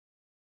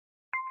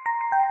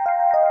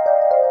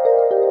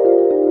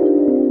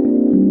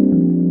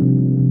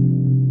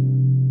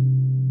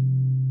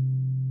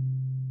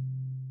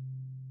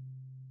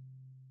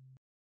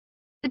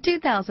The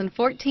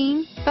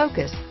 2014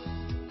 Focus.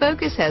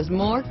 Focus has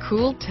more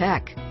cool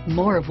tech,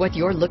 more of what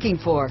you're looking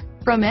for.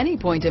 From any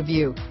point of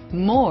view,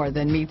 more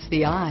than meets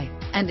the eye,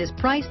 and is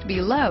priced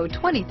below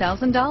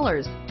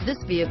 $20,000. This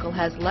vehicle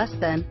has less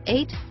than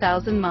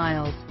 8,000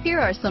 miles. Here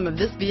are some of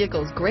this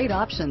vehicle's great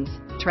options: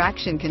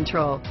 traction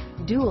control,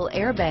 dual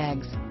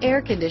airbags,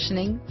 air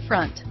conditioning,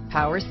 front,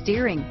 power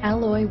steering,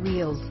 alloy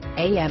wheels,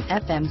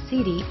 AM/FM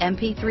CD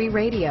MP3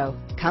 radio,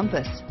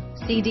 compass,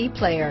 CD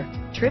player,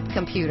 trip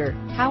computer,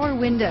 power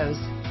windows,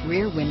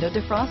 rear window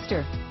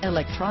defroster,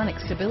 electronic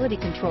stability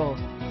control,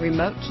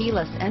 remote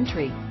keyless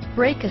entry,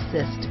 brake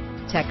assist,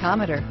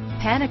 tachometer,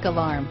 panic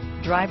alarm,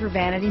 driver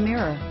vanity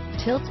mirror,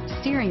 tilt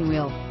steering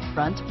wheel,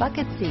 front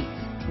bucket seats,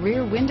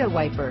 rear window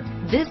wiper.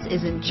 This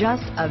isn't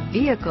just a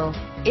vehicle,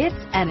 it's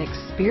an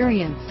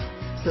experience.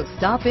 So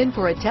stop in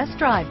for a test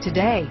drive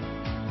today.